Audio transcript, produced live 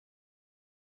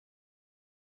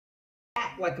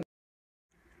act like a...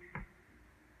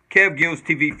 Kev Gill's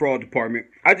TV fraud department.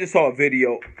 I just saw a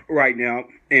video right now,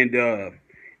 and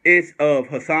it's of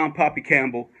Hassan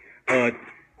Campbell,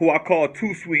 who I call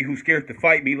too sweet, who's scared to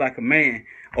fight me like a man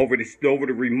over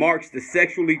the remarks, the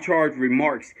sexually charged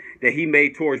remarks that he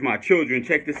made towards my children.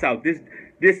 Check this out.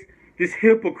 This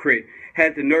hypocrite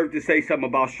had the nerve to say something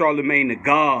about Charlemagne the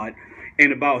God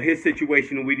and about his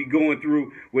situation and what he's going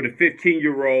through with a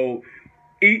 15-year-old.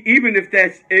 Even if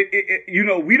that's, you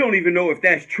know, we don't even know if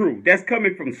that's true. That's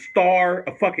coming from Star,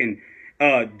 a fucking,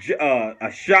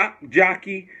 a shock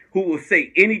jockey who will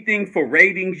say anything for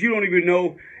ratings. You don't even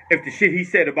know if the shit he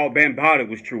said about Bambaataa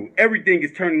was true. Everything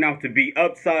is turning out to be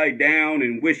upside down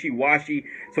and wishy-washy.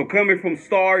 So coming from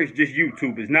Star is just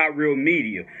YouTube. It's not real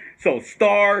media. So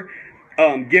Star,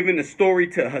 giving a story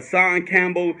to Hassan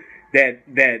Campbell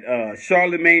that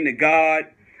Charlemagne the God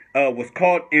was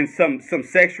caught in some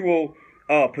sexual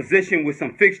position with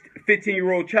some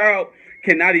 15-year-old child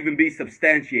cannot even be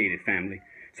substantiated, family.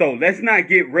 So let's not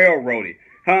get railroaded,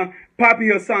 huh? Poppy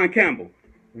Hassan Campbell,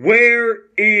 where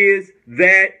is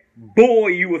that boy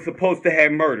you were supposed to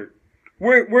have murdered?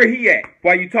 Where he at?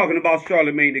 While you talking about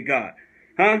Charlemagne the God,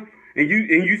 huh? And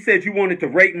you said you wanted to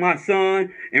rape my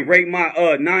son and rape my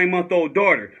 9-month-old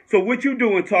daughter. So what you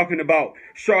doing talking about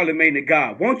Charlemagne the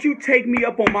God? Won't you take me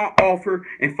up on my offer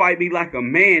and fight me like a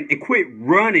man and quit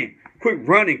running? Quit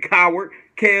running, coward.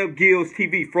 Kev Gill's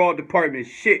TV fraud department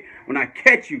shit. When I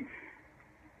catch you.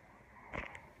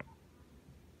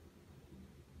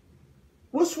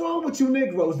 What's wrong with you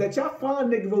Negroes that y'all find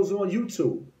Negroes on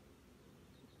YouTube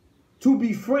to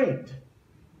befriend?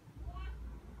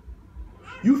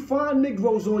 You find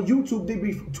Negroes on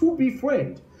YouTube to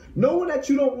befriend, knowing that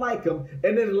you don't like them,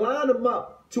 and then line them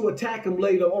up to attack them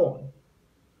later on.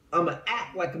 I'ma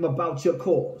act like I'm about your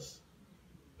cause.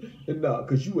 And nah,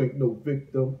 because you ain't no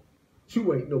victim.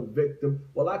 You ain't no victim.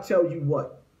 Well, I tell you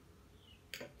what.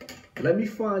 Let me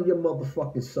find your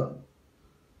motherfucking son.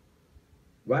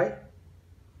 Right?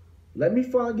 Let me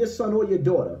find your son or your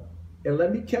daughter. And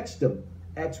let me catch them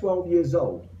at 12 years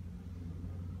old.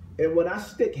 And when I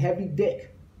stick heavy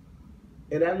dick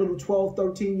in that little 12,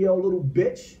 13-year-old little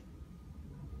bitch,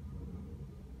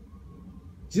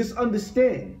 just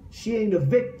understand, she ain't a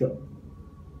victim.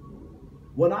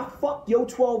 When I fuck your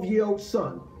 12-year-old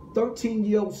son,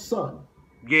 13-year-old son.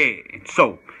 Yeah,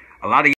 so a lot of